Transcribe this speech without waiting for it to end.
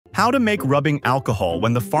How to make rubbing alcohol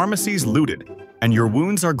when the pharmacy's looted and your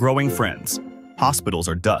wounds are growing friends. Hospitals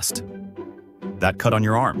are dust. That cut on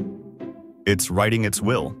your arm. It's writing its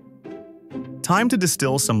will. Time to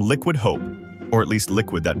distill some liquid hope, or at least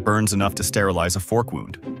liquid that burns enough to sterilize a fork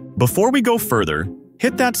wound. Before we go further,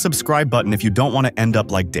 hit that subscribe button if you don't want to end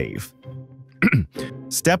up like Dave.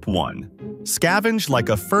 Step 1. Scavenge like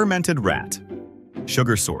a fermented rat.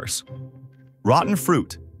 Sugar source. Rotten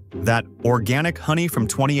fruit. That organic honey from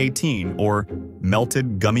 2018 or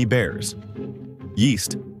melted gummy bears.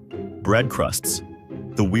 Yeast. Bread crusts.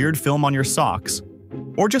 The weird film on your socks.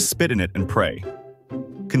 Or just spit in it and pray.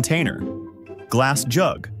 Container. Glass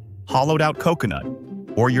jug. Hollowed out coconut.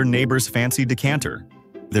 Or your neighbor's fancy decanter.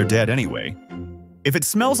 They're dead anyway. If it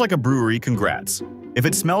smells like a brewery, congrats. If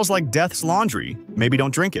it smells like death's laundry, maybe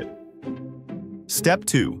don't drink it. Step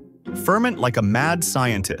 2. Ferment like a mad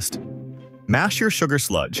scientist. Mash your sugar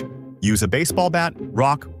sludge. Use a baseball bat,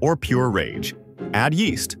 rock, or pure rage. Add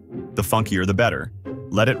yeast. The funkier the better.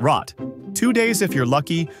 Let it rot. 2 days if you're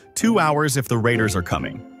lucky, 2 hours if the raiders are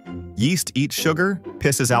coming. Yeast eats sugar,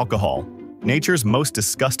 pisses alcohol. Nature's most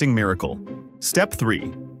disgusting miracle. Step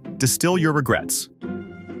 3. Distill your regrets.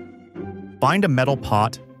 Find a metal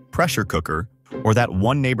pot, pressure cooker, or that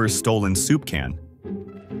one neighbor's stolen soup can.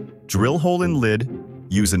 Drill hole in lid,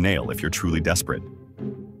 use a nail if you're truly desperate.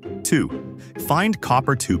 2. Find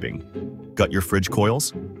copper tubing. Gut your fridge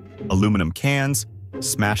coils, aluminum cans,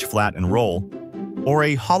 smash flat and roll, or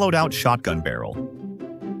a hollowed-out shotgun barrel.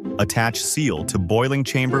 Attach seal to boiling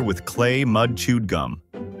chamber with clay mud chewed gum.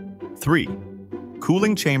 3.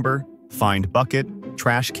 Cooling chamber, find bucket,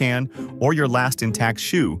 trash can, or your last intact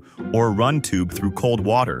shoe, or run tube through cold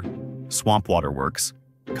water. Swamp water works,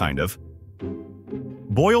 kind of.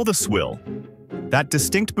 Boil the swill. That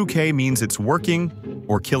distinct bouquet means it's working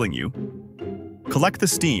or killing you. Collect the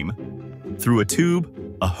steam through a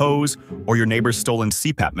tube, a hose, or your neighbor's stolen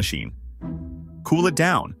CPAP machine. Cool it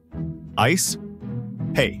down. Ice?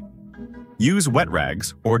 Hey, use wet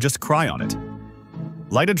rags or just cry on it.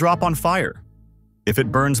 Light a drop on fire. If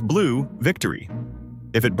it burns blue, victory.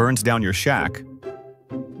 If it burns down your shack,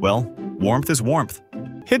 well, warmth is warmth.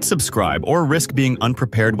 Hit subscribe or risk being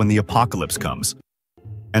unprepared when the apocalypse comes.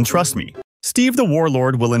 And trust me, Steve the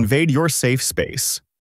Warlord will invade your safe space.